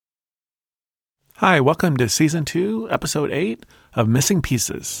Hi, welcome to Season 2, Episode 8 of Missing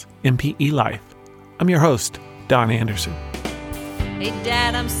Pieces, MPE Life. I'm your host, Don Anderson. Hey,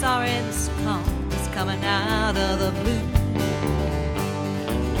 Dad, I'm sorry this call is coming out of the blue.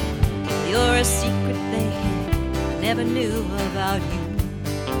 You're a secret thing I never knew about you.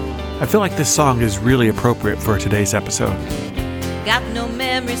 I feel like this song is really appropriate for today's episode. Got no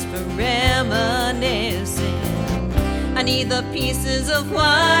memories for reminiscing. I need the pieces of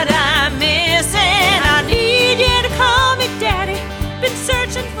what I'm missing. I need you to call me Daddy. Been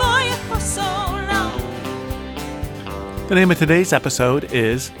searching for you for so long. The name of today's episode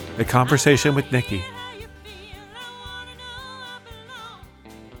is A Conversation with Nikki.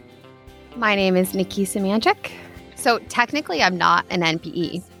 My name is Nikki Simianchik. So technically I'm not an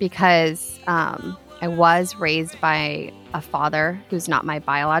NPE because I was raised by a father who's not my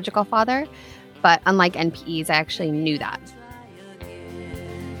biological father. But unlike NPEs, I actually knew that.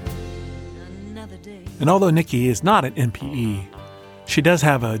 And although Nikki is not an NPE, she does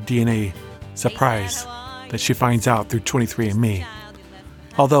have a DNA surprise that she finds out through 23andMe.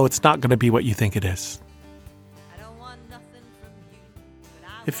 Although it's not going to be what you think it is.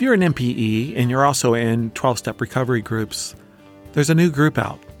 If you're an NPE and you're also in 12-step recovery groups, there's a new group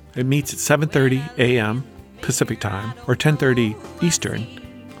out. It meets at 7:30 a.m. Pacific time or 10:30 Eastern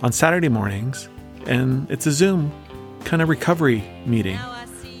on Saturday mornings, and it's a Zoom kind of recovery meeting.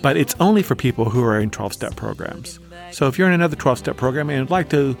 But it's only for people who are in 12-step programs. So if you're in another 12-step program and would like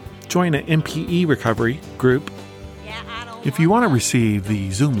to join an MPE recovery group, if you want to receive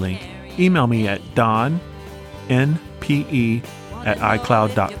the Zoom link, email me at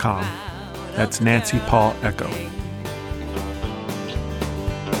donnpe@icloud.com. That's Nancy Paul Echo.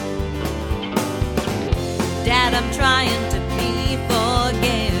 Dad, I'm trying to be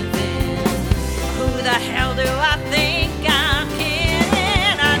forgiven. Who the hell do I think I'm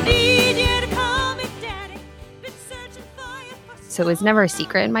kidding? I need you to call me Daddy. Been searching for you for So it was never a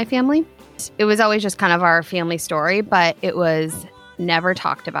secret in my family. It was always just kind of our family story, but it was never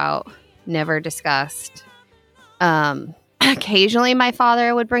talked about, never discussed. Occasionally my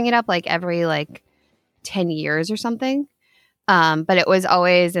father would bring it up every 10 years or something. But it was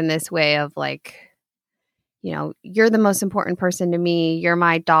always in this way of you're the most important person to me. You're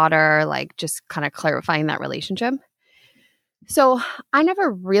my daughter, just kind of clarifying that relationship. So I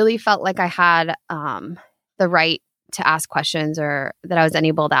never really felt like I had the right to ask questions or that I was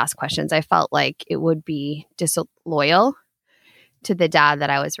unable to ask questions. I felt like it would be disloyal to the dad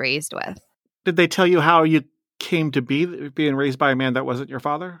that I was raised with. Did they tell you how you came to be being raised by a man that wasn't your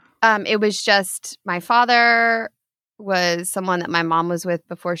father? It was just my father was someone that my mom was with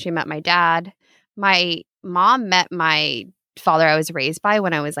before she met my dad. My mom met my father I was raised by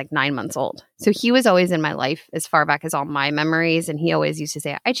when I was 9 months old. So he was always in my life as far back as all my memories. And he always used to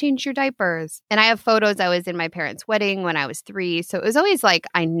say, I changed your diapers. And I have photos. I was in my parents' wedding when I was 3. So it was always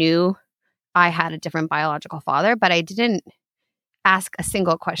I knew I had a different biological father, but I didn't ask a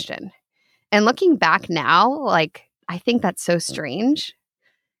single question. And looking back now, I think that's so strange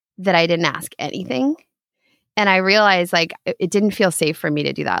that I didn't ask anything. And I realized it didn't feel safe for me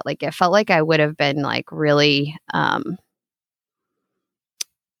to do that. It felt like I would have been really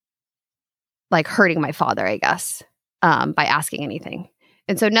hurting my father, I guess, by asking anything.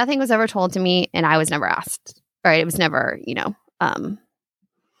 And so nothing was ever told to me and I was never asked. Right? It was never,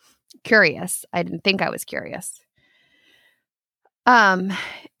 curious. I didn't think I was curious. And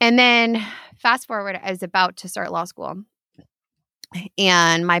then fast forward, I was about to start law school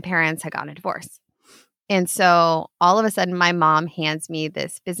and my parents had gotten a divorce. And so all of a sudden, my mom hands me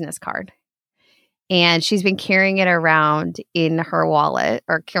this business card. And she's been carrying it around in her wallet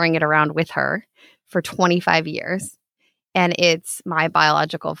or carrying it around with her for 25 years. And it's my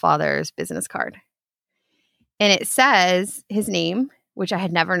biological father's business card. And it says his name, which I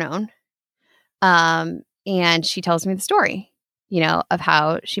had never known. And she tells me the story, of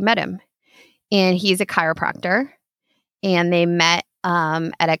how she met him. And he's a chiropractor. And they met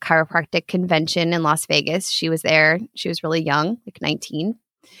at a chiropractic convention in Las Vegas. She was there. She was really young, 19.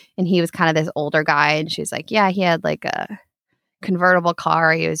 And he was kind of this older guy. And she was yeah, he had a convertible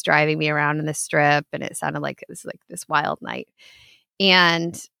car. He was driving me around in the strip. And it sounded like it was this wild night.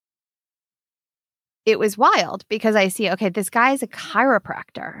 And it was wild because I see, okay, this guy's a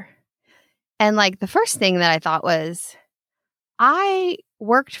chiropractor. And the first thing that I thought was, I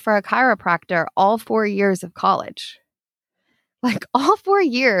worked for a chiropractor all 4 years of college. All 4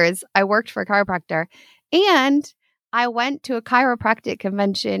 years, I worked for a chiropractor and I went to a chiropractic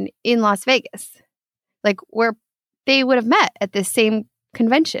convention in Las Vegas, where they would have met at this same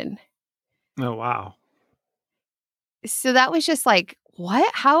convention. Oh, wow. So that was just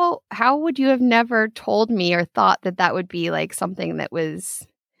what? How would you have never told me or thought that that would be like something that was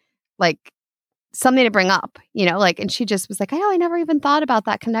like something to bring up, like, and she just was like, I never even thought about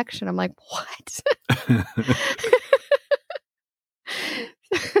that connection. I'm like, what?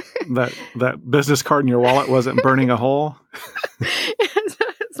 That business card in your wallet wasn't burning a hole.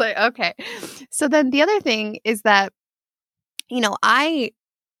 It's like, okay. So then the other thing is that, I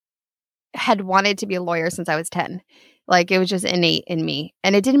had wanted to be a lawyer since I was 10. Like, it was just innate in me.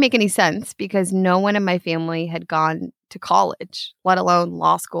 And it didn't make any sense because no one in my family had gone to college, let alone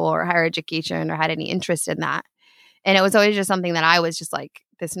law school or higher education, or had any interest in that. And it was always just something that I was just like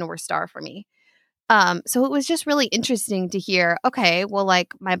this North Star for me. So it was just really interesting to hear, okay, well,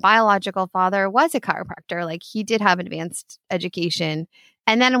 like my biological father was a chiropractor. Like he did have advanced education.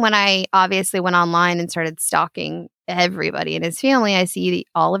 And then when I obviously went online and started stalking everybody in his family, I see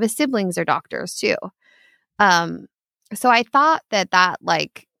all of his siblings are doctors too. So I thought that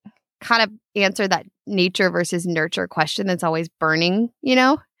like kind of answered that nature versus nurture question that's always burning,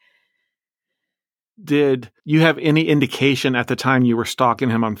 Did you have any indication at the time you were stalking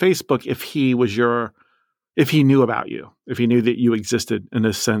him on Facebook if he knew about you, if he knew that you existed in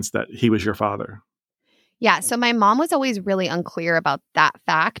the sense that he was your father? Yeah. So my mom was always really unclear about that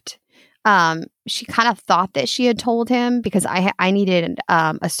fact. She kind of thought that she had told him because I needed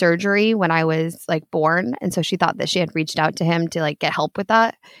a surgery when I was like born. And so she thought that she had reached out to him to like get help with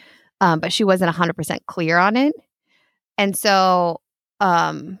that. But she wasn't 100% clear on it. And so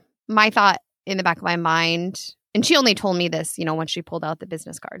my thought in the back of my mind, and she only told me this, once she pulled out the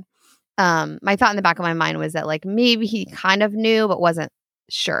business card. My thought in the back of my mind was that like maybe he kind of knew, but wasn't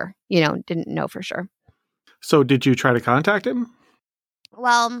sure, didn't know for sure. So did you try to contact him?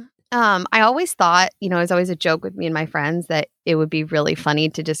 Well, I always thought, it was always a joke with me and my friends that it would be really funny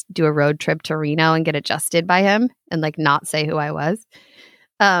to just do a road trip to Reno and get adjusted by him and like not say who I was.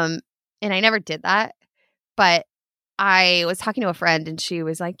 And I never did that. But I was talking to a friend and she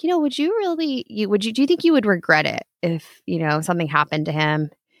was like, do you think you would regret it if, something happened to him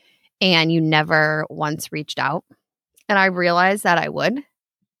and you never once reached out? And I realized that I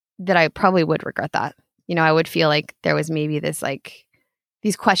probably would regret that. I would feel like there was maybe this like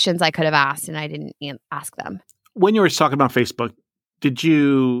these questions I could have asked and I didn't ask them. When you were talking about Facebook, did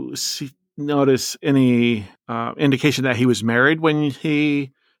you notice any indication that he was married when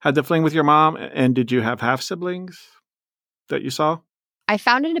he had the fling with your mom? And did you have half siblings that you saw? I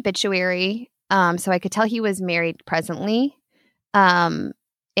found an obituary, so I could tell he was married presently. And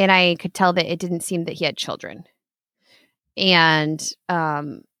I could tell that it didn't seem that he had children. And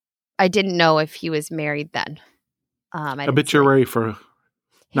I didn't know if he was married then. Obituary for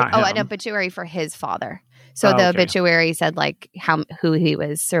not him. An obituary for his father. So the obituary said like who he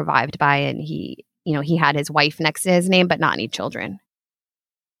was survived by, and he had his wife next to his name, but not any children.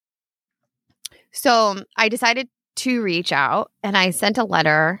 So I decided to reach out, and I sent a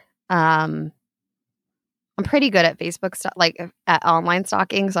letter. I'm pretty good at Facebook at online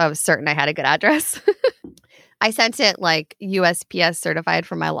stalking, so I was certain I had a good address. I sent it like USPS certified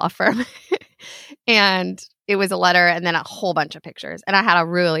from my law firm, and it was a letter and then a whole bunch of pictures. And I had a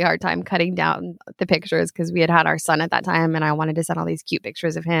really hard time cutting down the pictures because we had our son at that time, and I wanted to send all these cute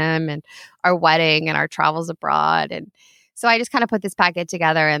pictures of him and our wedding and our travels abroad. And so I just kind of put this packet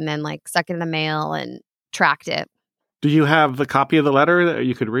together and then like stuck it in the mail and tracked it. Do you have the copy of the letter that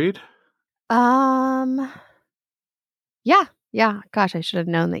you could read? Yeah. Gosh, I should have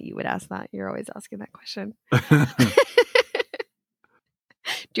known that you would ask that. You're always asking that question. Do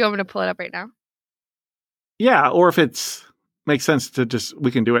you want me to pull it up right now? Yeah, or if it makes sense to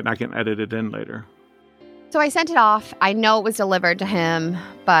we can do it and I can edit it in later. So I sent it off. I know it was delivered to him,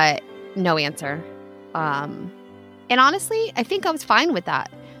 but no answer. And honestly, I think I was fine with that.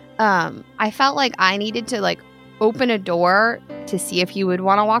 I felt like I needed to like open a door to see if he would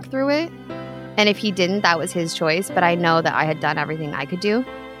want to walk through it. And if he didn't, that was his choice. But I know that I had done everything I could do.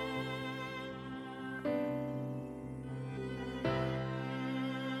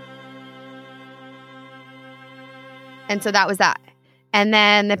 And so that was that. And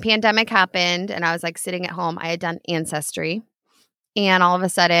then the pandemic happened and I was like sitting at home. I had done Ancestry. And all of a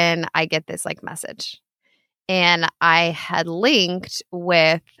sudden I get this like message. And I had linked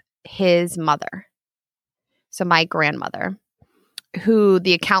with his mother. So my grandmother, who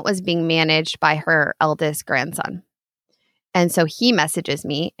the account was being managed by her eldest grandson. And so he messages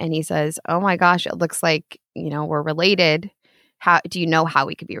me and he says, oh my gosh, it looks like, we're related. Do you know how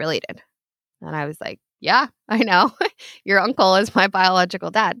we could be related? And I was like, yeah, I know. Your uncle is my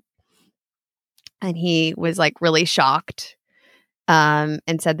biological dad. And he was like really shocked and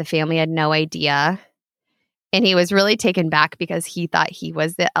said the family had no idea. And he was really taken back because he thought he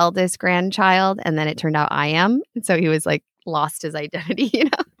was the eldest grandchild. And then it turned out I am. And so he was like lost his identity,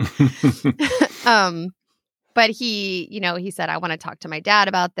 But he said, I want to talk to my dad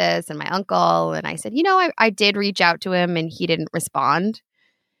about this and my uncle. And I said, I did reach out to him and he didn't respond.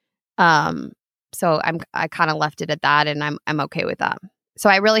 So I kind of left it at that, and I'm okay with that. So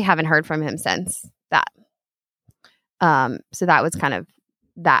I really haven't heard from him since that. So that was kind of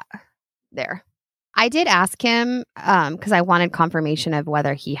that there. I did ask him because I wanted confirmation of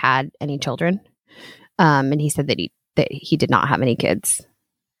whether he had any children. And he said that he did not have any kids.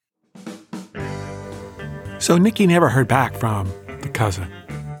 So Nikki never heard back from the cousin.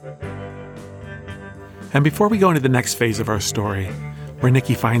 And before we go into the next phase of our story, where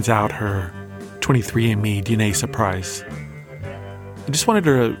Nikki finds out her 23andMe DNA surprise, I just wanted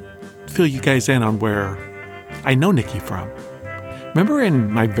to fill you guys in on where I know Nikki from. Remember in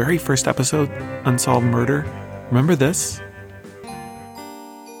my very first episode, Unsolved Murder? Remember this?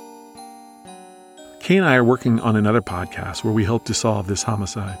 Kay and I are working on another podcast where we hope to solve this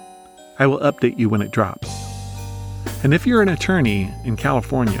homicide. I will update you when it drops. And if you're an attorney in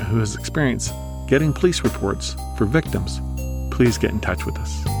California who has experience getting police reports for victims, please get in touch with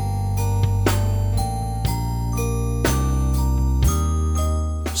us.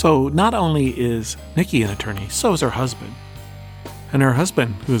 So not only is Nikki an attorney, so is her husband. And her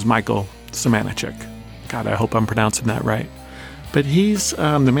husband, who is Michael Semanichik. God, I hope I'm pronouncing that right. But he's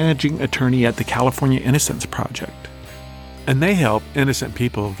the managing attorney at the California Innocence Project. And they help innocent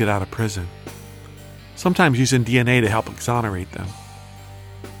people get out of prison, sometimes using DNA to help exonerate them.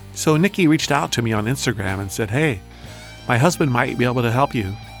 So Nikki reached out to me on Instagram and said, hey, my husband might be able to help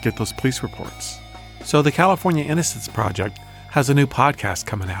you get those police reports. So the California Innocence Project has a new podcast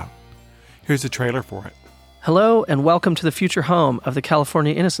coming out. Here's a trailer for it. Hello, and welcome to the future home of the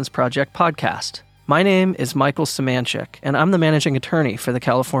California Innocence Project podcast. My name is Michael Semanchik, and I'm the managing attorney for the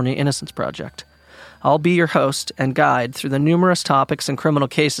California Innocence Project. I'll be your host and guide through the numerous topics and criminal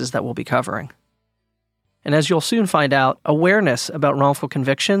cases that we'll be covering. And as you'll soon find out, awareness about wrongful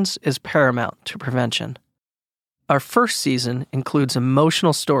convictions is paramount to prevention. Our first season includes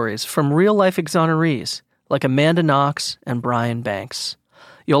emotional stories from real-life exonerees like Amanda Knox and Brian Banks.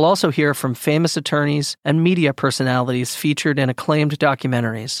 You'll also hear from famous attorneys and media personalities featured in acclaimed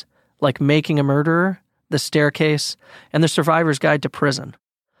documentaries like Making a Murderer, The Staircase, and The Survivor's Guide to Prison.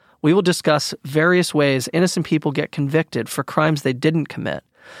 We will discuss various ways innocent people get convicted for crimes they didn't commit,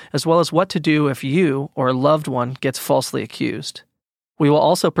 as well as what to do if you or a loved one gets falsely accused. We will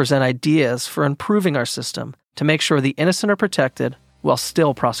also present ideas for improving our system to make sure the innocent are protected while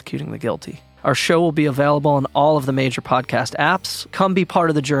still prosecuting the guilty. Our show will be available on all of the major podcast apps. Come be part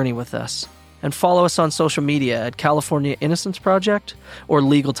of the journey with us. And follow us on social media at California Innocence Project or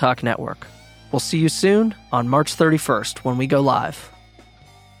Legal Talk Network. We'll see you soon on March 31st when we go live.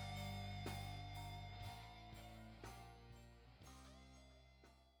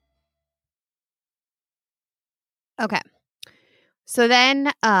 Okay. So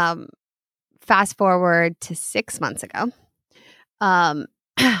then fast forward to 6 months ago.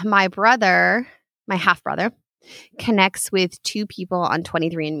 My brother, my half-brother, connects with two people on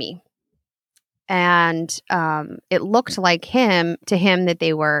 23andMe. And it looked like to him that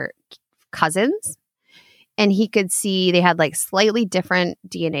they were cousins. And he could see they had like slightly different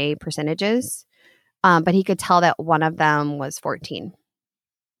DNA percentages. But he could tell that one of them was 14.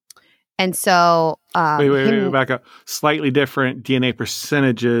 And so... wait, back up. Slightly different DNA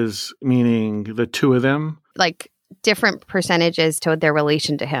percentages, meaning the two of them? Like different percentages to their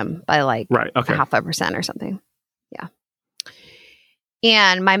relation to him by like 0.5% or something. Yeah.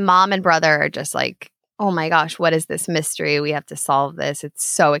 And my mom and brother are just like, oh my gosh, what is this mystery? We have to solve this. It's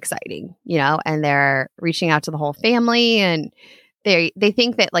so exciting, and they're reaching out to the whole family, and they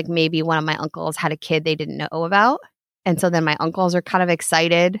think that like maybe one of my uncles had a kid they didn't know about. And so then my uncles are kind of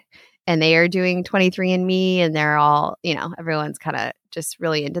excited, and they are doing 23andMe, and they're all, everyone's kind of just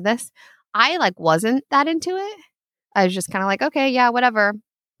really into this. I like wasn't that into it. I was just kind of like, okay, yeah, whatever.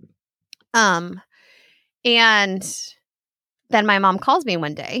 And then my mom calls me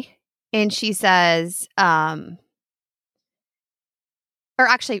one day and she says, or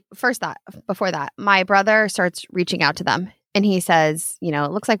actually before that, my brother starts reaching out to them and he says,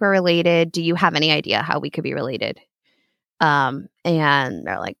 it looks like we're related. Do you have any idea how we could be related? And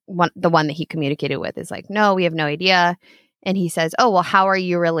they're like, the one that he communicated with is like, no, we have no idea. And he says, oh, well, how are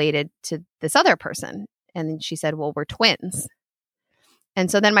you related to this other person? And then she said, well, we're twins.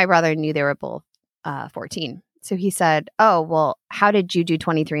 And so then my brother knew they were both 14. So he said, oh, well, how did you do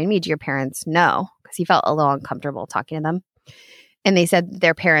 23andMe? Do your parents know? Because he felt a little uncomfortable talking to them. And they said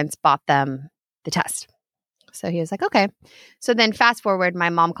their parents bought them the test. So he was like, okay. So then fast forward, my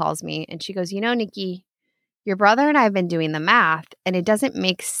mom calls me and she goes, Nikki, your brother and I have been doing the math, and it doesn't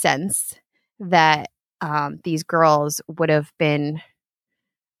make sense that these girls would have been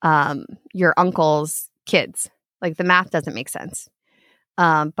your uncle's kids. Like the math doesn't make sense.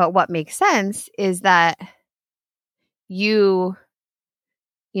 But what makes sense is that you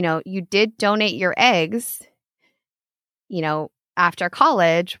did donate your eggs, after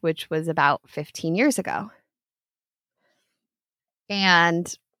college, which was about 15 years ago.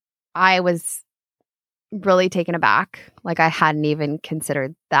 And I was really taken aback. Like I hadn't even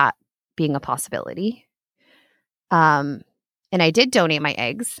considered that being a possibility. And I did donate my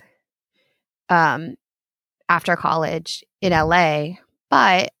eggs after college in LA,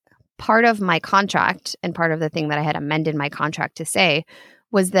 but part of my contract and part of the thing that I had amended my contract to say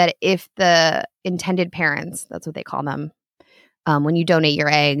was that if the intended parents, that's what they call them, when you donate your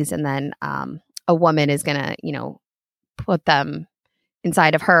eggs and then a woman is going to, put them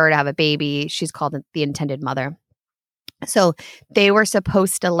inside of her to have a baby, she's called the intended mother. So they were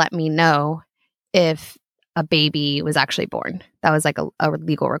supposed to let me know if a baby was actually born. That was like a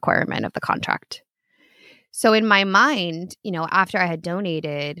legal requirement of the contract. So in my mind, after I had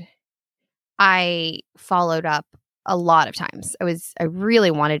donated, I followed up a lot of times. I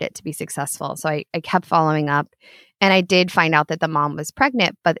really wanted it to be successful. So I kept following up, and I did find out that the mom was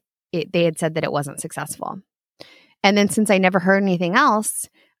pregnant, but they had said that it wasn't successful. And then since I never heard anything else,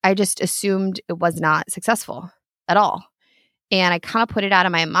 I just assumed it was not successful at all. And I kind of put it out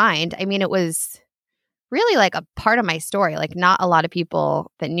of my mind. I mean, it was really like a part of my story. Like not a lot of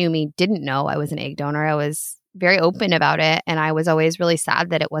people that knew me didn't know I was an egg donor. I was very open about it. And I was always really sad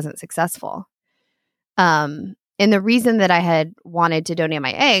that it wasn't successful. And the reason that I had wanted to donate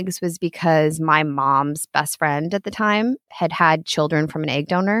my eggs was because my mom's best friend at the time had had children from an egg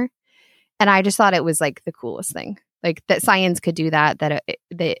donor. And I just thought it was like the coolest thing. Like that science could do that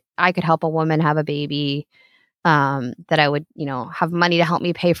I could help a woman have a baby, that I would, have money to help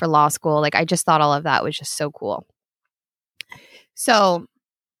me pay for law school. Like I just thought all of that was just so cool. So,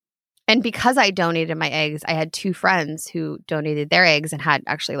 and because I donated my eggs, I had 2 friends who donated their eggs and had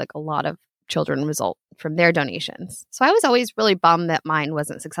actually like a lot of children result from their donations. So I was always really bummed that mine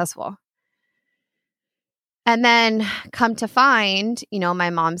wasn't successful. And then come to find, my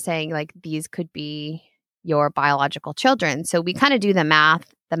mom saying like, these could be your biological children. So we kind of do the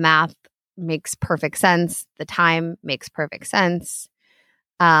math. The math makes perfect sense. The time makes perfect sense.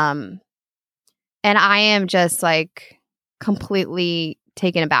 And I am just like completely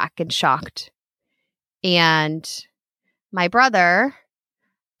taken aback and shocked. And my brother,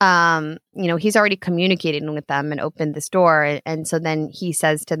 he's already communicated with them and opened this door. And so then he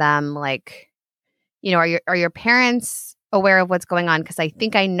says to them like, are your parents aware of what's going on? Because I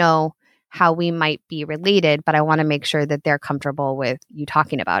think I know how we might be related, but I want to make sure that they're comfortable with you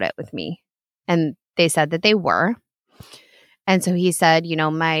talking about it with me. And they said that they were. And so he said,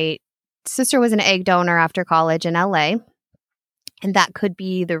 my sister was an egg donor after college in LA, and that could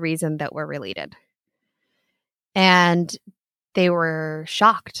be the reason that we're related. And they were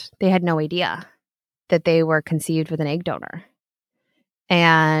shocked. They had no idea that they were conceived with an egg donor.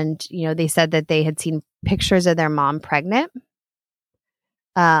 And, they said that they had seen pictures of their mom pregnant.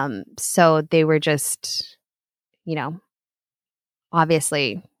 So they were just,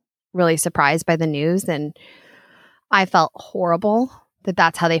 obviously really surprised by the news. And I felt horrible that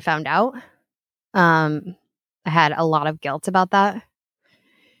that's how they found out. I had a lot of guilt about that.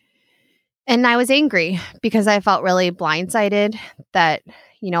 And I was angry because I felt really blindsided that,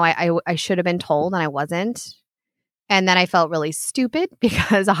 I should have been told and I wasn't. And then I felt really stupid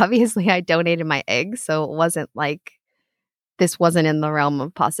because obviously I donated my eggs. So it wasn't like this wasn't in the realm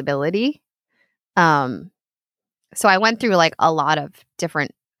of possibility. So I went through like a lot of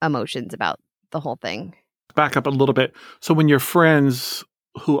different emotions about the whole thing. Back up a little bit. So when your friends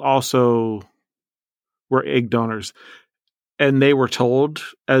who also were egg donors, and they were told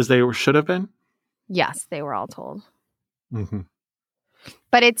as they should have been? Yes, they were all told. Mm-hmm.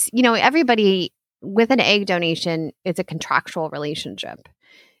 But it's, everybody with an egg donation, it's a contractual relationship.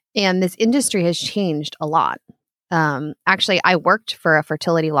 And this industry has changed a lot. Actually, I worked for a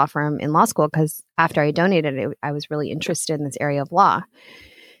fertility law firm in law school because after I donated, I was really interested in this area of law.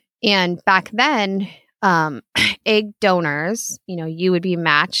 And back then, egg donors, you would be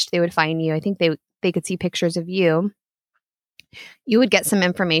matched. They would find you. I think they could see pictures of you. You would get some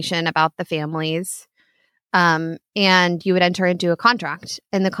information about the families, and you would enter into a contract.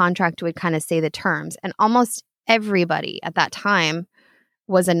 And the contract would kind of say the terms. And almost everybody at that time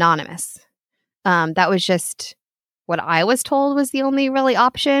was anonymous. That was just what I was told was the only really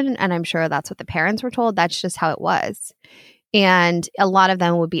option. And I'm sure that's what the parents were told. That's just how it was. And a lot of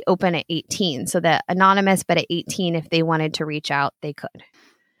them would be open at 18. So that anonymous, but at 18, if they wanted to reach out, they could.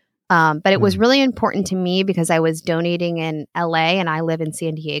 But it was really important to me because I was donating in LA and I live in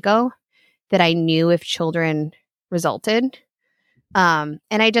San Diego, that I knew if children resulted. And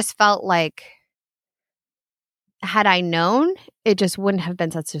I just felt like, had I known, it just wouldn't have been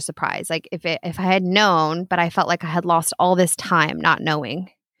such a surprise. Like if I had known, but I felt like I had lost all this time not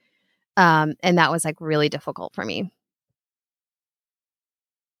knowing. And that was like really difficult for me.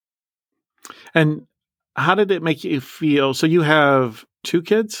 And how did it make you feel? So you have 2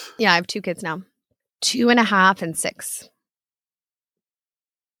 kids? Yeah, I have 2 kids now, 2.5 and 6.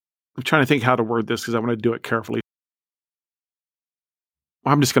 I'm trying to think how to word this because I want to do it carefully.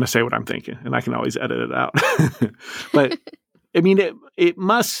 I'm just going to say what I'm thinking, and I can always edit it out. But I mean,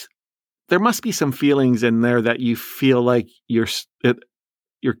 there must be some feelings in there that you feel like your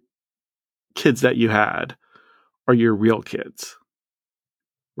kids that you had are your real kids,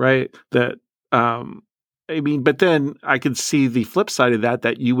 right? That, I mean, but then I could see the flip side of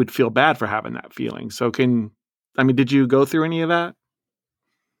that you would feel bad for having that feeling. So did you go through any of that?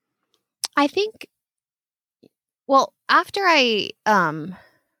 I think, well, after I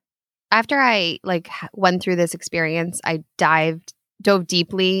like went through this experience, I dove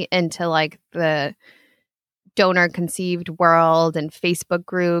deeply into like the donor conceived world and Facebook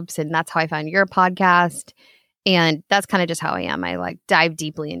groups. And that's how I found your podcast. And that's kind of just how I am. I like dive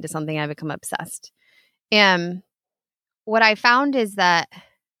deeply into something. I become obsessed. And what I found is that,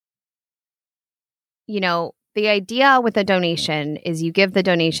 the idea with a donation is you give the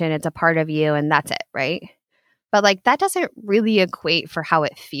donation, it's a part of you, and that's it, right? But like that doesn't really equate for how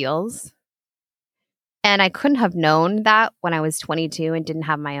it feels. And I couldn't have known that when I was 22 and didn't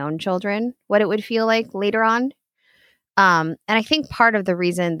have my own children, what it would feel like later on. And I think part of the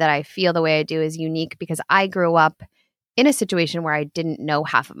reason that I feel the way I do is unique because I grew up in a situation where I didn't know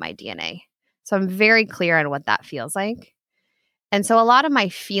half of my DNA. So I'm very clear on what that feels like. And so a lot of my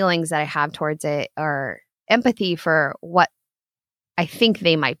feelings that I have towards it are empathy for what I think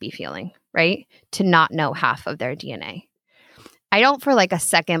they might be feeling, right? To not know half of their DNA. I don't for like a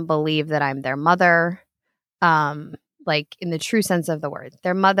second believe that I'm their mother, like in the true sense of the word.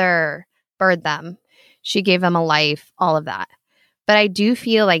 Their mother birthed them. She gave them a life, all of that. But I do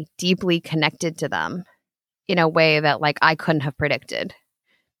feel like deeply connected to them in a way that like I couldn't have predicted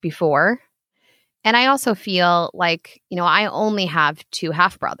before. And I also feel like, I only have 2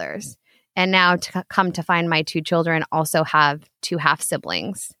 half brothers. And now to come to find my 2 children also have 2 half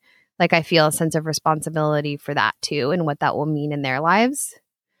siblings. Like I feel a sense of responsibility for that too and what that will mean in their lives.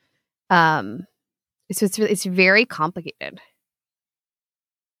 So it's very complicated.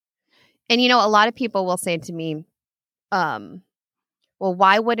 And, a lot of people will say to me, well,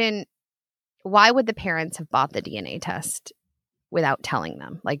 why would the parents have bought the DNA test without telling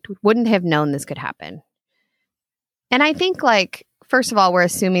them? Like, wouldn't have known this could happen. And I think like, first of all, we're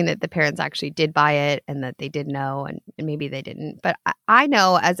assuming that the parents actually did buy it and that they did know and maybe they didn't. But I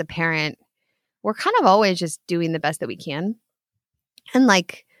know as a parent, we're kind of always just doing the best that we can. And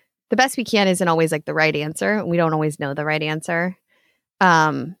like the best we can isn't always like the right answer. We don't always know the right answer.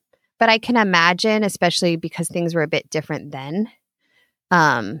 But I can imagine, especially because things were a bit different then.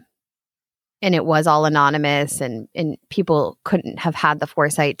 And it was all anonymous and people couldn't have had the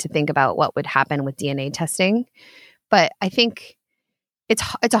foresight to think about what would happen with DNA testing. But I think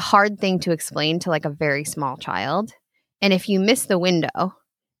it's a hard thing to explain to like a very small child. And if you miss the window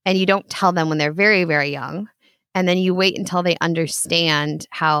and you don't tell them when they're very, very young, and then you wait until they understand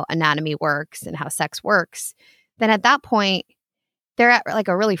how anatomy works and how sex works, then at that point, they're at like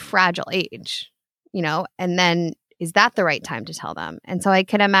a really fragile age, and then is that the right time to tell them? And so I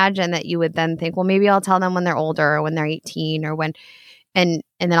can imagine that you would then think, well, maybe I'll tell them when they're older or when they're 18 or when, and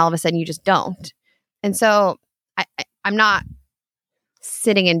then all of a sudden you just don't. And so I'm not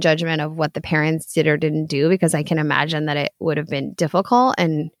sitting in judgment of what the parents did or didn't do because I can imagine that it would have been difficult.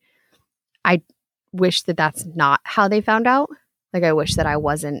 And I wish that that's not how they found out. Like I wish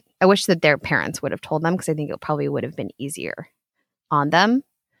that their parents would have told them because I think it probably would have been easier on them.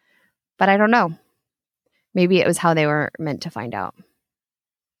 But I don't know. Maybe it was how they were meant to find out.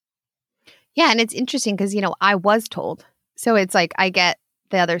 Yeah, and it's interesting because, I was told. So it's like I get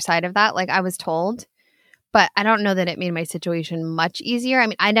the other side of that. Like I was told, but I don't know that it made my situation much easier. I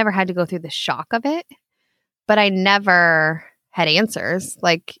mean, I never had to go through the shock of it, but I never had answers.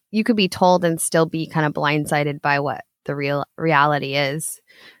 Like you could be told and still be kind of blindsided by what the real reality is.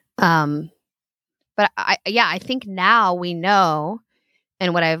 But I think now we know,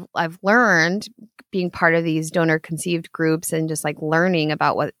 and what I've learned being part of these donor conceived groups and just like learning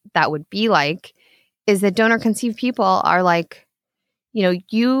about what that would be like is that donor conceived people are like, you know,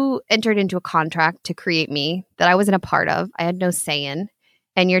 you entered into a contract to create me that I wasn't a part of. I had no say in.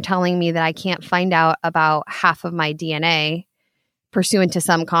 And you're telling me that I can't find out about half of my DNA pursuant to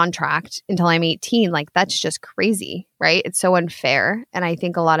some contract until I'm 18. Like, that's just crazy, right? It's so unfair. And I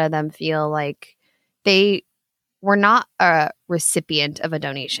think a lot of them feel like they were not a recipient of a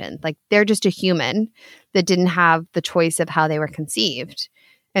donation. Like, they're just a human that didn't have the choice of how they were conceived.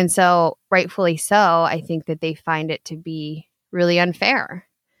 And so, rightfully so, I think that they find it to be really unfair.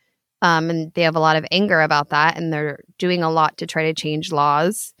 And they have a lot of anger about that. And they're doing a lot to try to change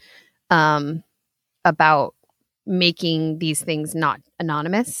laws about making these things not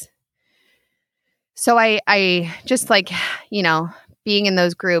anonymous. So I just like, you know, being in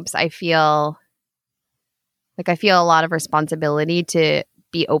those groups, I feel a lot of responsibility to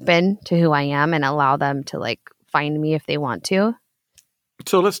be open to who I am and allow them to like find me if they want to.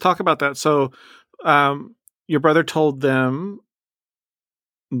 So let's talk about that. So your brother told them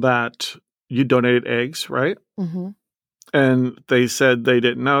that you donated eggs, right? Mm-hmm. And they said they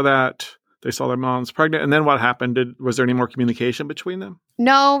didn't know that. They saw their mom's pregnant. And then what happened? Was there any more communication between them?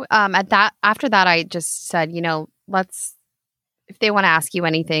 No. After that, I just said, you know, if they want to ask you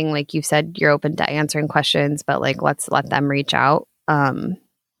anything, like you said, you're open to answering questions, but like, let's let them reach out. And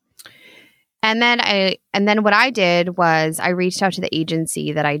then what I did was I reached out to the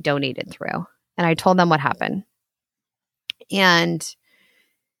agency that I donated through and I told them what happened. And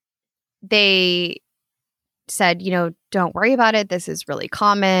they said, you know, don't worry about it. This is really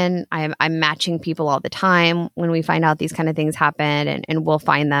common. I'm matching people all the time when we find out these kind of things happen, and we'll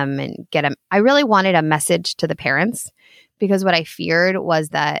find them and get them. I really wanted a message to the parents because what I feared was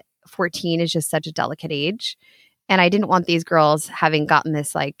that 14 is just such a delicate age. And I didn't want these girls having gotten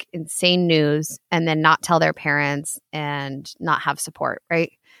this like insane news and then not tell their parents and not have support,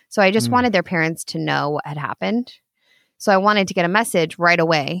 right? So I just wanted their parents to know what had happened. So I wanted to get a message right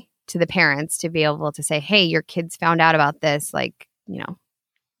away to the parents to be able to say, hey, your kids found out about this. Like, you know,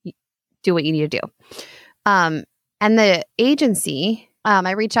 do what you need to do. And the agency,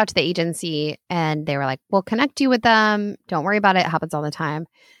 I reached out to the agency and they were like, we'll connect you with them. Don't worry about it. It happens all the time.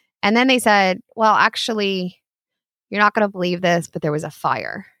 And then they said, well, actually, you're not going to believe this, but there was a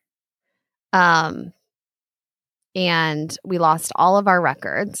fire. And we lost all of our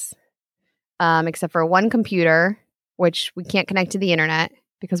records, except for one computer, which we can't connect to the internet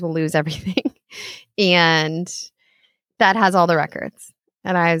because we'll lose everything. And that has all the records.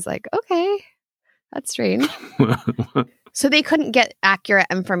 And I was like, okay, that's strange. So they couldn't get accurate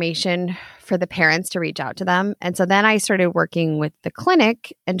information for the parents to reach out to them. And so then I started working with the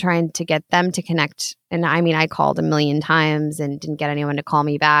clinic and trying to get them to connect. And I mean, I called a million times and didn't get anyone to call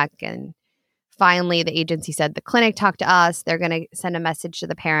me back. And finally, the agency said the clinic talked to us. They're going to send a message to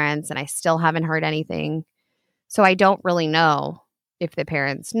the parents. And I still haven't heard anything. So I don't really know if the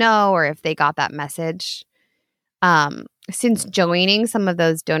parents know or if they got that message. Since joining some of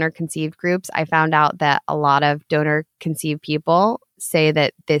those donor conceived groups, I found out that a lot of donor conceived people say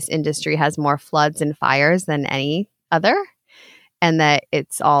that this industry has more floods and fires than any other, and that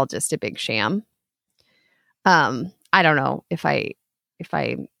it's all just a big sham. I don't know if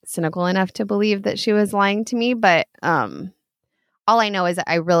I'm cynical enough to believe that she was lying to me, but all I know is that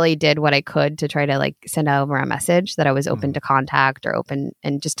I really did what I could to try to like send over a message that I was open to contact or open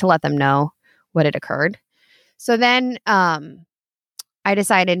and just to let them know what had occurred. So then I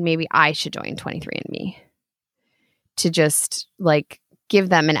decided maybe I should join 23andMe to just like give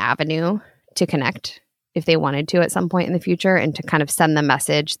them an avenue to connect if they wanted to at some point in the future and to kind of send the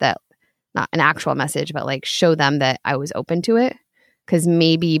message that, not an actual message, but like show them that I was open to it. Because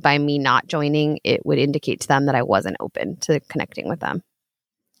maybe by me not joining, it would indicate to them that I wasn't open to connecting with them.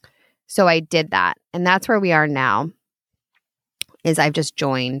 So I did that. And that's where we are now, is I've just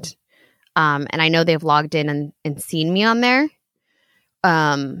joined. And I know they've logged in and seen me on there.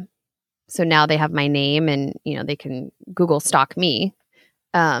 So now they have my name and, you know, they can Google stalk me.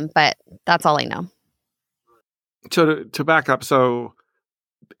 But that's all I know. So to back up, so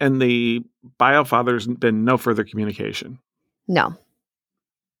in the BioFile, there's been no further communication. No.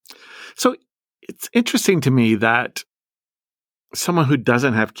 So it's interesting to me that someone who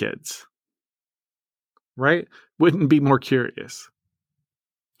doesn't have kids, right, wouldn't be more curious.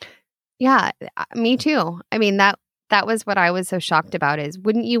 Yeah, me too. I mean, that was what I was so shocked about is,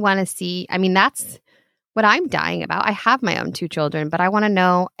 wouldn't you want to see? I mean, that's what I'm dying about. I have my own 2 children, but I want to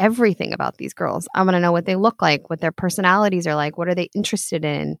know everything about these girls. I want to know what they look like, what their personalities are like, what are they interested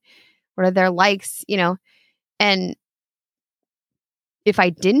in, what are their likes, you know? And if I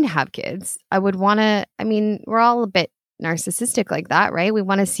didn't have kids, I would want to, I mean, we're all a bit narcissistic like that, right? We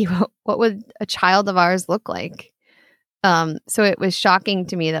want to see what would a child of ours look like. So it was shocking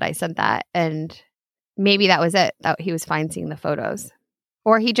to me that I said that. And maybe that was it, that he was fine seeing the photos.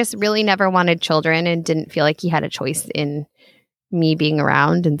 Or he just really never wanted children and didn't feel like he had a choice in me being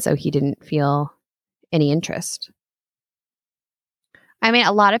around. And so he didn't feel any interest. I mean,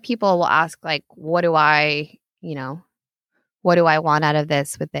 a lot of people will ask, like, what do I want out of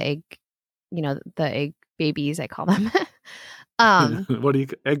this with the egg, the egg babies, I call them. What do you,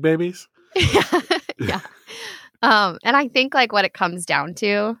 egg babies? Yeah. And I think like what it comes down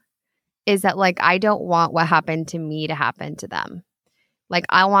to is that like, I don't want what happened to me to happen to them. Like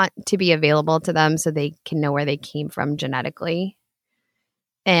I want to be available to them so they can know where they came from genetically.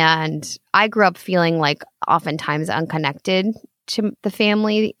 And I grew up feeling like oftentimes unconnected to the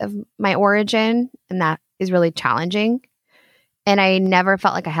family of my origin. And that is really challenging. And I never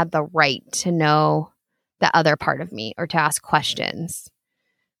felt like I had the right to know the other part of me or to ask questions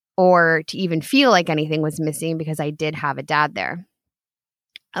or to even feel like anything was missing because I did have a dad there.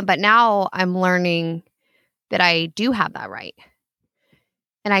 But now I'm learning that I do have that right.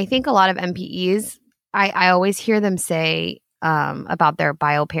 And I think a lot of NPEs, I always hear them say about their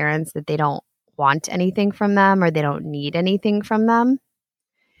bio parents that they don't want anything from them or they don't need anything from them.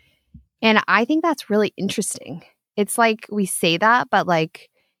 And I think that's really interesting. It's like we say that, but like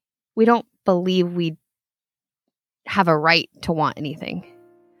we don't believe we have a right to want anything.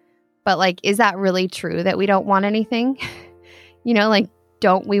 But like, is that really true that we don't want anything? Like,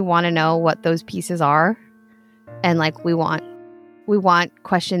 don't we want to know what those pieces are? And like, we want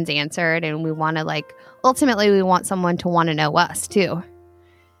questions answered, and we want to like, ultimately we want someone to want to know us too.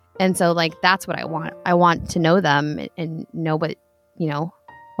 And so like, that's what I want. I want to know them and know what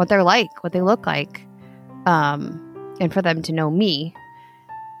they're like, what they look like. And for them to know me,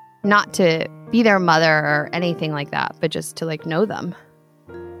 not to be their mother or anything like that, but just to like know them.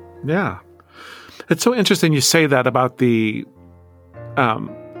 Yeah. It's so interesting you say that about the,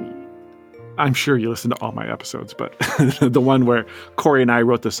 I'm sure you listen to all my episodes, but the one where Corey and I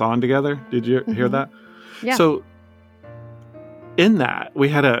wrote the song together. Did you hear that? Yeah. So in that, we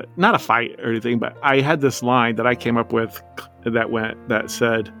had not a fight or anything, but I had this line that I came up with that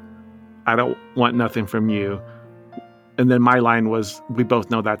said, I don't want nothing from you. And then my line was, we both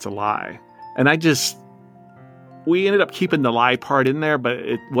know that's a lie. And we ended up keeping the lie part in there, but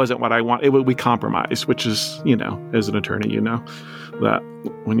it wasn't what I want. We compromised, which is, as an attorney, that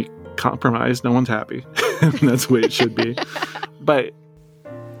when you compromise, no one's happy. And that's the way it should be. But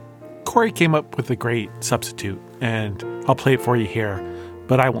Corey came up with a great substitute, and I'll play it for you here.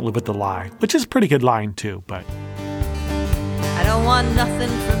 But I won't live with the lie, which is a pretty good line too. But I don't want nothing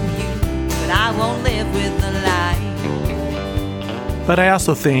from you, but I won't live with the lie. But I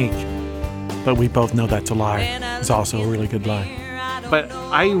also think, but we both know that's a lie, is also a really good line. But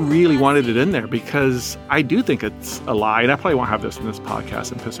I really wanted it in there because I do think it's a lie. And I probably won't have this in this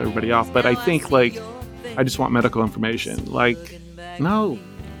podcast and piss everybody off. But I think, like, I just want medical information. Like, no.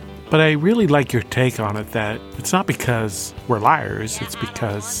 But I really like your take on it, that it's not because we're liars. It's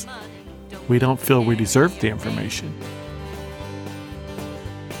because we don't feel we deserve the information.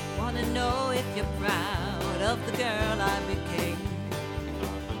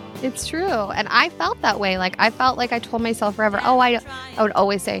 It's true. And I felt that way. Like, I felt like I told myself forever, I would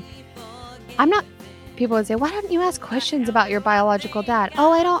always say, people would say, why don't you ask questions about your biological dad?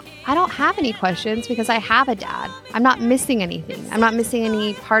 I don't have any questions because I have a dad. I'm not missing anything. I'm not missing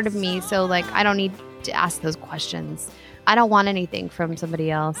any part of me. So like, I don't need to ask those questions. I don't want anything from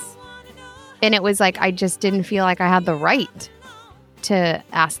somebody else. And it was like, I just didn't feel like I had the right to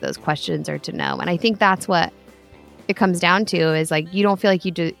ask those questions or to know. And I think that's what it comes down to, is like, you don't feel like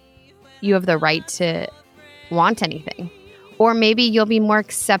you have the right to want anything. Or maybe you'll be more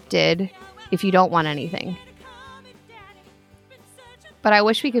accepted if you don't want anything. But I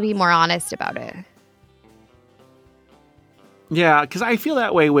wish we could be more honest about it. Yeah, because I feel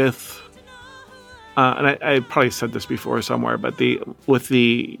that way with, and I probably said this before somewhere, but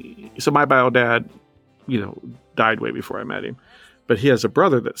so my bio dad, died way before I met him, but he has a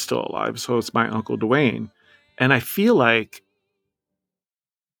brother that's still alive. So it's my Uncle Dwayne. And I feel like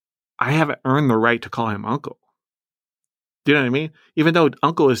I haven't earned the right to call him uncle. Do you know what I mean? Even though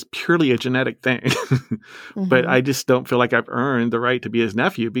uncle is purely a genetic thing, but I just don't feel like I've earned the right to be his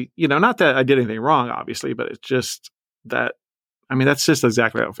nephew. Not that I did anything wrong, obviously, but it's just that, that's just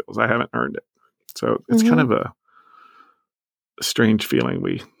exactly how it feels. I haven't earned it. So it's kind of a strange feeling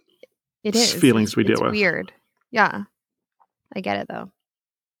it is. Feelings we deal with. It's weird. Yeah. I get it though.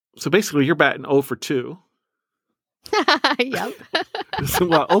 So basically you're batting 0 for 2. Yep.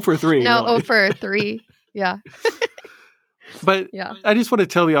 Well, 0 for 3. No, really. 0 for 3. Yeah. But Yeah. I just want to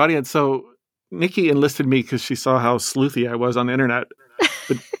tell the audience, so Nikki enlisted me because she saw how sleuthy I was on the internet.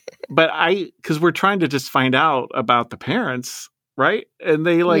 But because we're trying to just find out about the parents, right? And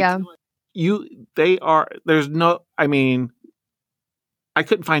they Yeah. there's no, I mean, I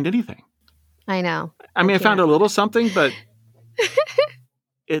couldn't find anything. I know. I mean, I found a can't. little something, but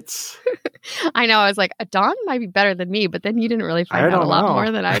it's... I know. I was like, Dawn might be better than me, but then you didn't really find I out don't a lot know.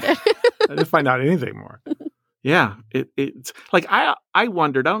 more than I did. I didn't find out anything more. Yeah. It's like, I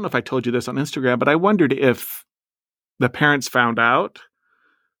wondered, I don't know if I told you this on Instagram, but I wondered if the parents found out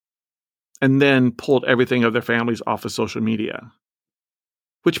and then pulled everything of their families off of social media,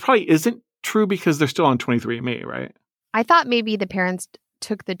 which probably isn't true because they're still on 23andMe, right? I thought maybe the parents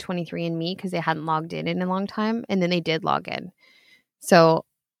took the 23andMe because they hadn't logged in a long time, and then they did log in. So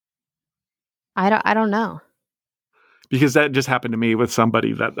I don't know. Because that just happened to me with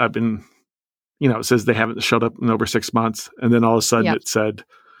somebody that I've been, it says they haven't showed up in over 6 months. And then all of a sudden it said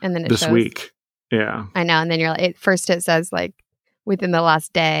And then it this shows. week. Yeah. I know. And then you're like, at first it says like within the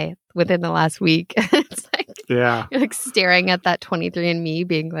last day, within the last week. It's like, yeah, you're like staring at that 23andMe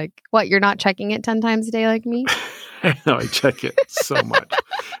being like, what, you're not checking it 10 times a day like me? I know, I check it so much.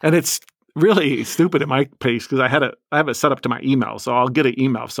 And it's really stupid at my pace because I have it set up to my email. So I'll get an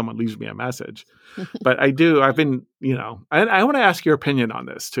email if someone leaves me a message. But I've been, I want to ask your opinion on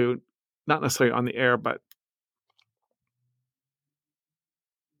this too. Not necessarily on the air, but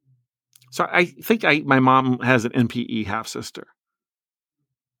so I think my mom has an NPE half sister.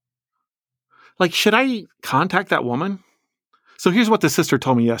 Like, should I contact that woman? So here's what the sister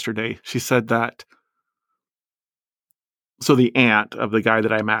told me yesterday. She said that, so the aunt of the guy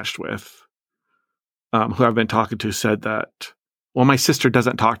that I matched with, who I've been talking to, said that, well, my sister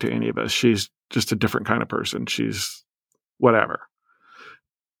doesn't talk to any of us. She's just a different kind of person. She's whatever.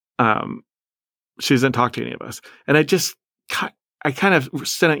 She doesn't talk to any of us. And I kind of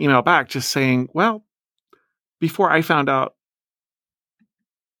sent an email back just saying, well, before I found out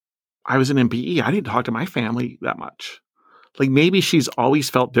I was an MPE, I didn't talk to my family that much. Like, maybe she's always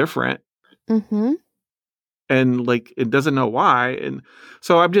felt different. Mm-hmm. And like, it doesn't know why. And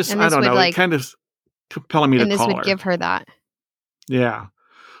so I'm just, I don't know, it kind of compelling me to call her. And this would give her that. Yeah.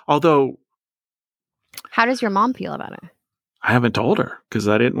 Although. How does your mom feel about it? I haven't told her because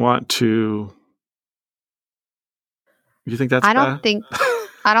I didn't want to. You think that's I don't think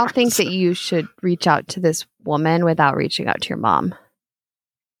that you should reach out to this woman without reaching out to your mom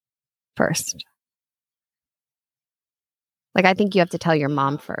first. Like, I think you have to tell your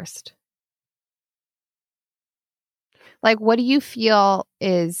mom first. Like, what do you feel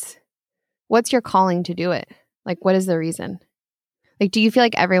what's your calling to do it? Like, what is the reason? Like, do you feel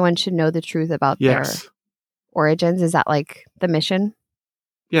like everyone should know the truth about their origins? Is that like the mission?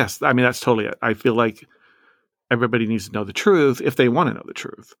 Yes. I mean, that's totally it. I feel like everybody needs to know the truth if they want to know the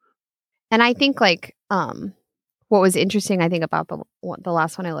truth. And I think like, what was interesting, I think, about the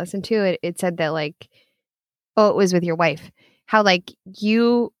last one I listened to, it said that like, it was with your wife, how like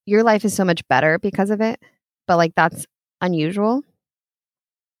your life is so much better because of it, but like that's unusual.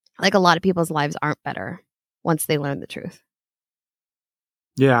 Like a lot of people's lives aren't better once they learn the truth.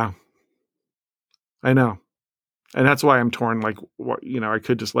 Yeah, I know. And that's why I'm torn. Like, I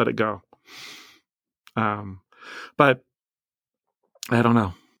could just let it go. But I don't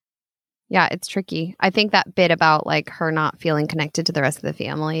know. Yeah, it's tricky. I think that bit about like her not feeling connected to the rest of the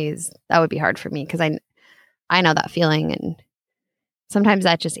family that would be hard for me because I know that feeling, and sometimes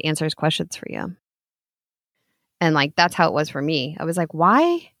that just answers questions for you. And like that's how it was for me. I was like,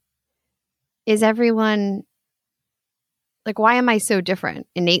 why is everyone like, why am I so different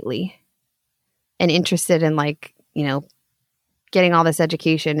innately and interested in like, getting all this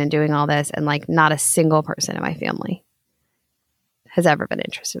education and doing all this, and like not a single person in my family has ever been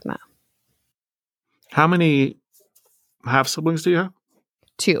interested in that. How many half siblings do you have?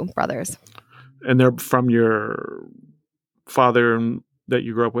 2 brothers. And they're from your father that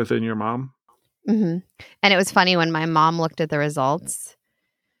you grew up with and your mom? Mm-hmm. And it was funny when my mom looked at the results.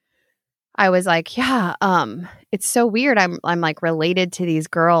 I was like, yeah, it's so weird. I'm like related to these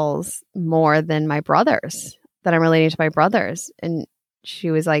girls more than my brothers, that I'm related to my brothers. And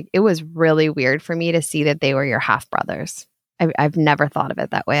she was like, it was really weird for me to see that they were your half brothers. I've never thought of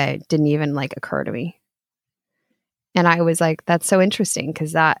it that way. It didn't even like occur to me. And I was like, that's so interesting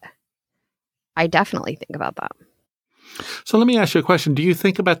because I definitely think about that. So let me ask you a question. Do you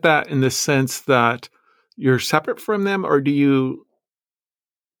think about that in the sense that you're separate from them, or do you,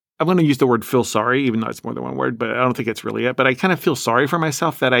 I'm going to use the word feel sorry, even though it's more than one word, but I don't think it's really it. But I kind of feel sorry for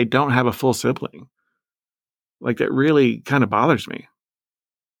myself that I don't have a full sibling. Like, that really kind of bothers me.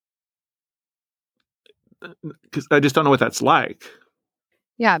 Because I just don't know what that's like.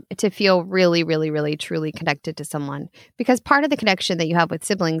 Yeah, to feel really, really, really, truly connected to someone. Because part of the connection that you have with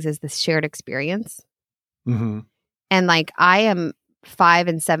siblings is this shared experience. Mm-hmm. And like, I am 5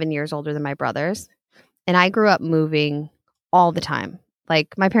 and 7 years older than my brothers. And I grew up moving all the time.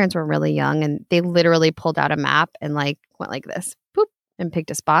 Like, my parents were really young and they literally pulled out a map and like went like this, boop, and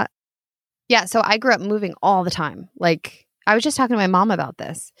picked a spot. Yeah, so I grew up moving all the time. Like, I was just talking to my mom about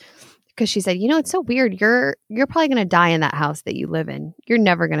this. Because she said, it's so weird. You're probably going to die in that house that you live in. You're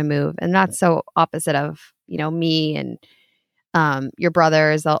never going to move. And that's so opposite of, me and your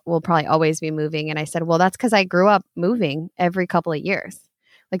brothers will probably always be moving. And I said, well, that's because I grew up moving every couple of years.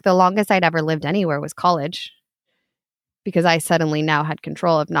 Like, the longest I'd ever lived anywhere was college because I suddenly now had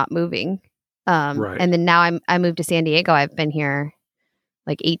control of not moving. Right. And then now I moved to San Diego. I've been here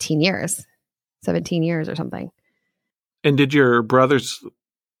like 18 years, 17 years or something. And did your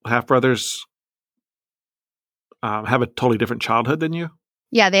half-brothers have a totally different childhood than you?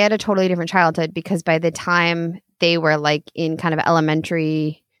 Yeah, they had a totally different childhood because by the time they were like in kind of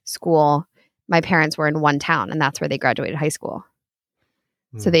elementary school, my parents were in one town and that's where they graduated high school.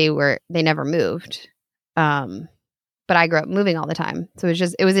 So they never moved. But I grew up moving all the time. So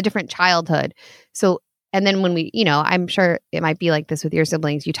it was a different childhood. So, and then when we, I'm sure it might be like this with your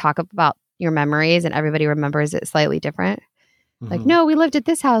siblings, you talk about your memories and everybody remembers it slightly different. Like, no, we lived at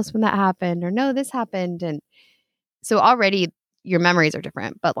this house when that happened, or no, this happened. And so already your memories are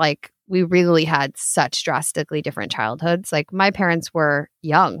different, but like we really had such drastically different childhoods. Like, my parents were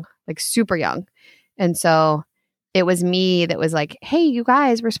young, like super young. And so it was me that was like, hey, you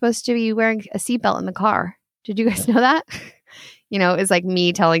guys, we're supposed to be wearing a seatbelt in the car. Did you guys know that? It was like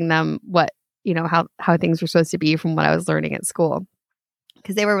me telling them what, how things were supposed to be from what I was learning at school.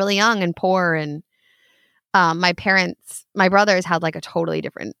 Because they were really young and poor. And my brothers had like a totally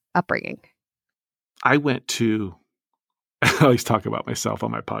different upbringing. I always talk about myself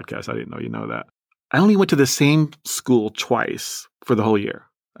on my podcast. I didn't know you know that. I only went to the same school twice for the whole year.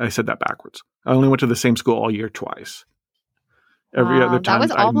 I said that backwards. I only went to the same school all year twice. Every other time that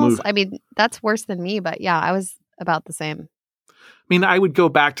was I almost, moved. I mean, that's worse than me, but yeah, I was about the same. I mean, I would go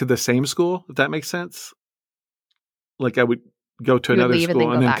back to the same school, if that makes sense. Like, I would go to another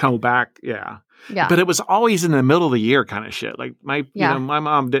school and then come back. Yeah. Yeah. But it was always in the middle of the year kind of shit. Like, my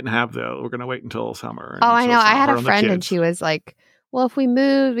mom didn't have we're going to wait until summer. Oh, I know. I had a friend and she was like, well, if we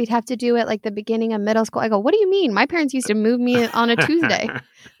moved, we'd have to do it like the beginning of middle school. I go, what do you mean? My parents used to move me on a Tuesday,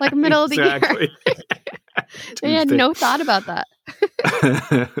 like middle of the year. They had no thought about that.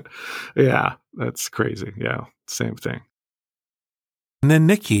 Yeah, that's crazy. Yeah, same thing. And then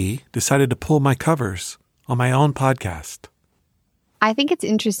Nikki decided to pull my covers on my own podcast. I think it's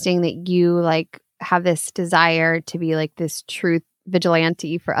interesting that you like have this desire to be like this truth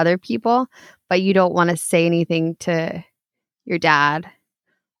vigilante for other people, but you don't want to say anything to your dad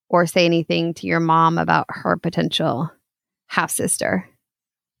or say anything to your mom about her potential half-sister.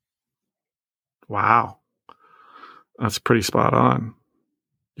 Wow. That's pretty spot on.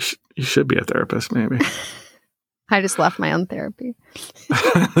 You should be a therapist, maybe. I just left my own therapy.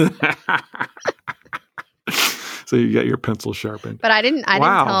 So you got your pencil sharpened. But I didn't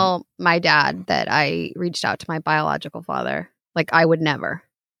tell my dad that I reached out to my biological father. Like, I would never.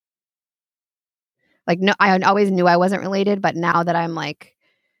 Like, no, I always knew I wasn't related, but now that I'm like,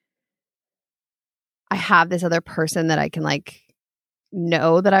 I have this other person that I can like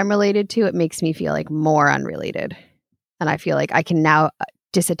know that I'm related to, it makes me feel like more unrelated. And I feel like I can now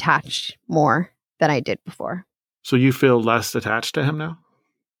disattach more than I did before. So you feel less attached to him now?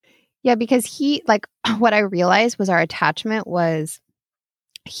 Yeah, because he, like, what I realized was our attachment was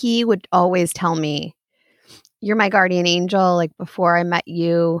he would always tell me, you're my guardian angel. Like, before I met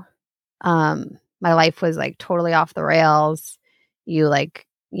you, my life was like totally off the rails. You like,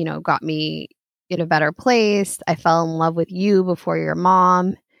 got me in a better place. I fell in love with you before your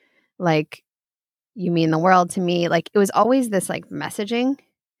mom. Like, you mean the world to me. Like, it was always this like messaging.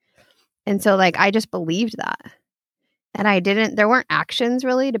 And so like, I just believed that. And there weren't actions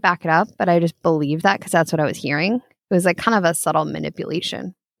really to back it up, but I just believed that because that's what I was hearing. It was like kind of a subtle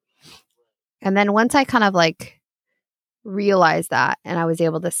manipulation. And then once I kind of like realized that and I was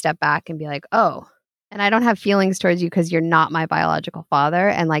able to step back and be like, oh, and I don't have feelings towards you because you're not my biological father.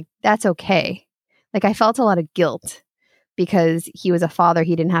 And like, that's okay. Like, I felt a lot of guilt because he was a father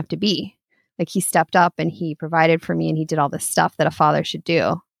he didn't have to be. Like, he stepped up and he provided for me and he did all this stuff that a father should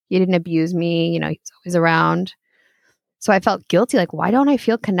do. He didn't abuse me. He was always around. So I felt guilty. Like, why don't I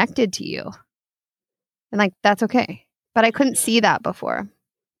feel connected to you? And like, that's okay. But I couldn't see that before.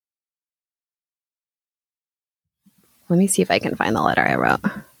 Let me see if I can find the letter I wrote.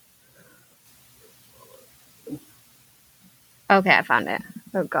 Okay, I found it.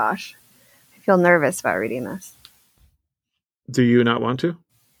 Oh gosh. I feel nervous about reading this. Do you not want to?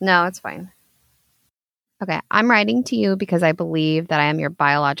 No, it's fine. Okay, I'm writing to you because I believe that I am your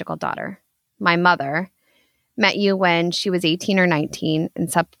biological daughter. My mother met you when she was 18 or 19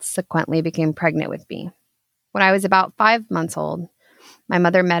 and subsequently became pregnant with me. When I was about 5 months old, my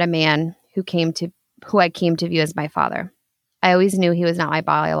mother met a man who I came to view as my father. I always knew he was not my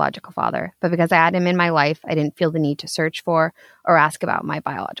biological father, but because I had him in my life, I didn't feel the need to search for or ask about my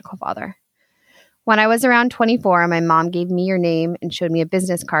biological father. When I was around 24, my mom gave me your name and showed me a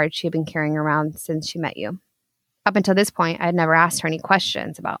business card she had been carrying around since she met you. Up until this point, I had never asked her any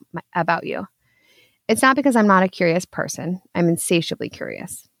questions about you. It's not because I'm not a curious person. I'm insatiably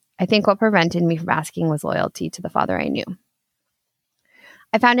curious. I think what prevented me from asking was loyalty to the father I knew.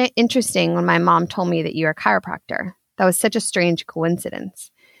 I found it interesting when my mom told me that you're a chiropractor. That was such a strange coincidence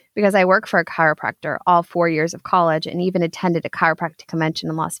because I worked for a chiropractor all 4 years of college and even attended a chiropractic convention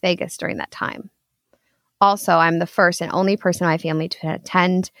in Las Vegas during that time. Also, I'm the first and only person in my family to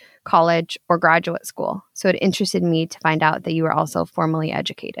attend college or graduate school, so it interested me to find out that you were also formally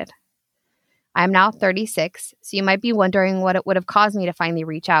educated. I am now 36, so you might be wondering what it would have caused me to finally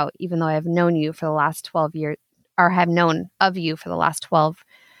reach out, even though I have known you for the last 12 years, or have known of you for the last 12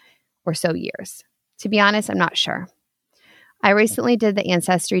 or so years. To be honest, I'm not sure. I recently did the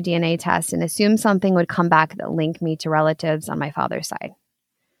Ancestry DNA test and assumed something would come back that linked me to relatives on my father's side.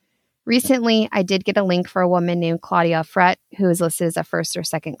 Recently, I did get a link for a woman named Claudia Frett, who is listed as a first or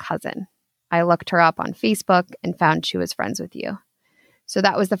second cousin. I looked her up on Facebook and found she was friends with you. So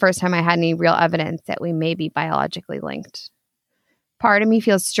that was the first time I had any real evidence that we may be biologically linked. Part of me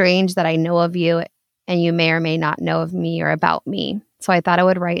feels strange that I know of you and you may or may not know of me or about me. So I thought I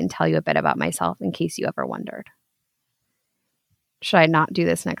would write and tell you a bit about myself in case you ever wondered. Should I not do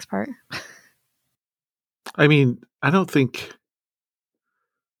this next part? I mean, I don't think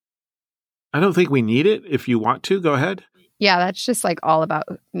we need it. If you want to, go ahead. Yeah, that's just like all about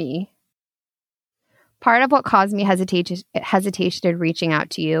me. Part of what caused me hesitation in reaching out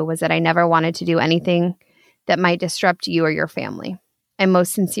to you was that I never wanted to do anything that might disrupt you or your family. I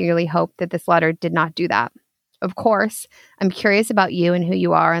most sincerely hope that this letter did not do that. Of course, I'm curious about you and who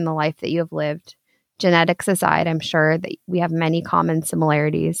you are and the life that you have lived. Genetics aside, I'm sure that we have many common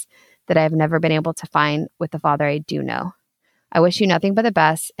similarities that I have never been able to find with the father I do know. I wish you nothing but the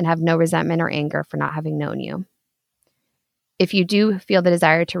best and have no resentment or anger for not having known you. If you do feel the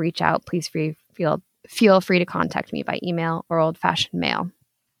desire to reach out, please feel free to contact me by email or old-fashioned mail.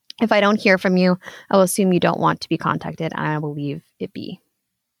 If I don't hear from you, I will assume you don't want to be contacted and I will leave it be.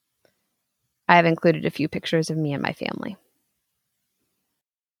 I have included a few pictures of me and my family.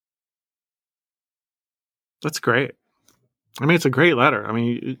 That's great. I mean, it's a great letter. I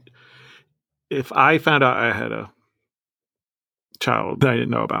mean, if I found out I had a child that I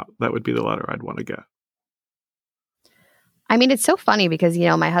didn't know about, that would be the letter I'd want to get. I mean, it's so funny because,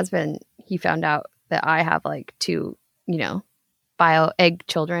 my husband, he found out that I have like 2, bio egg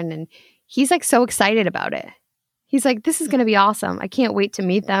children and he's like so excited about it. He's like, this is going to be awesome. I can't wait to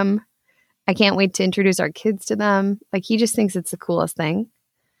meet them. I can't wait to introduce our kids to them. Like he just thinks it's the coolest thing.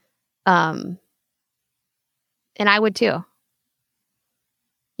 And I would too.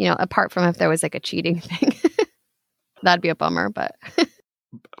 Apart from if there was like a cheating thing. That'd be a bummer, but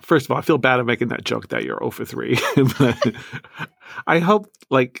first of all, I feel bad at making that joke that you're 0 for 3. But I hope,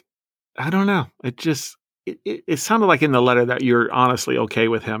 I don't know. It sounded like in the letter that you're honestly okay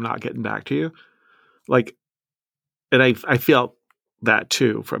with him not getting back to you. And I felt that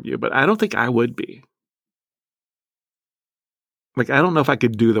too from you, but I don't think I would be. I don't know if I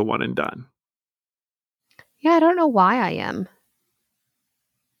could do the one and done. Yeah, I don't know why I am.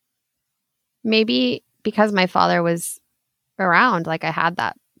 Maybe because my father was around, I had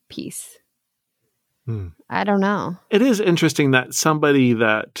that piece. I don't know. It is interesting that somebody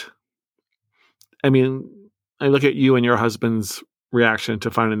that, I look at you and your husband's reaction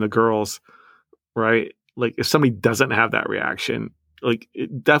to finding the girls, right? If somebody doesn't have that reaction,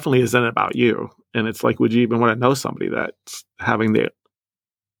 it definitely isn't about you. And it's would you even want to know somebody that's having the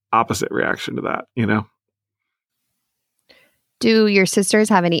opposite reaction to that, Do your sisters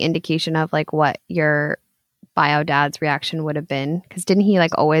have any indication of what your bio dad's reaction would have been? Because didn't he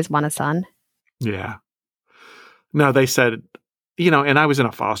always want a son? Yeah. No, they said, and I was in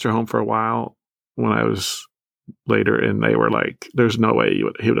a foster home for a while when I was later, and they were like, there's no way he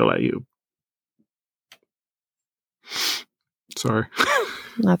would have let you. Sorry.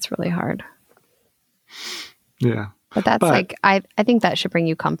 That's really hard. Yeah. But that's I think that should bring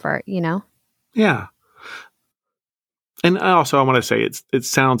you comfort, Yeah. And I want to say it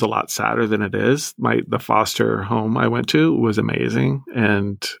sounds a lot sadder than it is. The foster home I went to was amazing,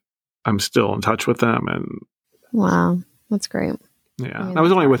 and I'm still in touch with them. And wow, that's great. Yeah, I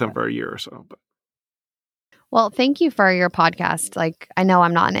was only with them for a year or so. But. Well, thank you for your podcast. Like, I know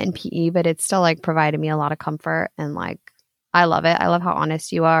I'm not an NPE, but it's still like provided me a lot of comfort, and like, I love it. I love how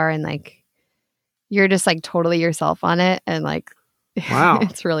honest you are, and like, you're just like totally yourself on it, and like, wow,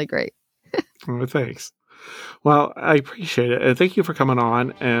 it's really great. Well, thanks. Well, I appreciate it. And thank you for coming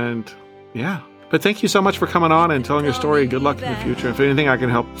on. And yeah, but thank you so much for coming on and telling your story. Good luck in the future. If anything I can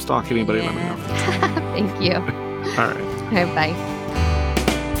help stalk anybody, let me know. Thank you. All right. All right, bye.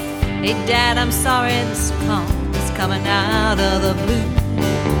 Hey, Dad, I'm sorry this call is coming out of the blue.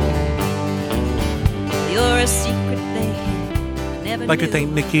 You're a secret thing. I'd like to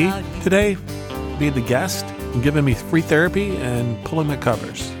thank Nikki today for being the guest and giving me free therapy and pulling my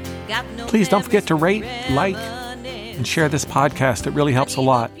covers. Please don't forget to rate, like, and share this podcast. It really helps a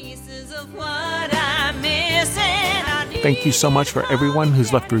lot. Thank you so much for everyone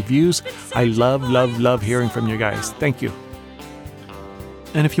who's left reviews. I love hearing from you guys. Thank you.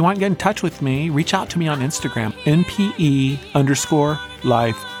 And if you want to get in touch with me, reach out to me on Instagram,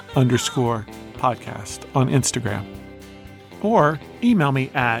 NPE_life_podcast on Instagram. Or email me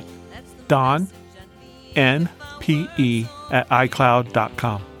at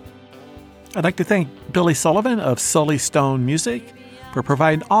donnpe@icloud.com. I'd like to thank Billy Sullivan of Sully Stone Music for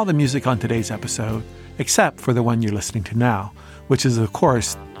providing all the music on today's episode, except for the one you're listening to now, which is, of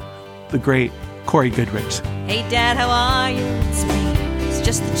course, the great Corey Goodrich. Hey, Dad, how are you? It's me. It's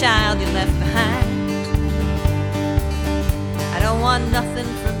just the child you left behind. I don't want nothing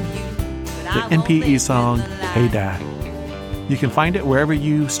from you. But The NPE song, Hey Dad. You can find it wherever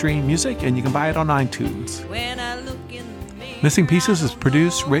you stream music, and you can buy it on iTunes. Missing Pieces is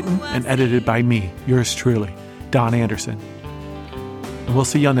produced, written, and edited by me, yours truly, Don Anderson. And we'll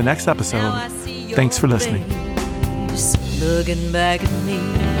see you on the next episode. Thanks for listening. Looking back at me.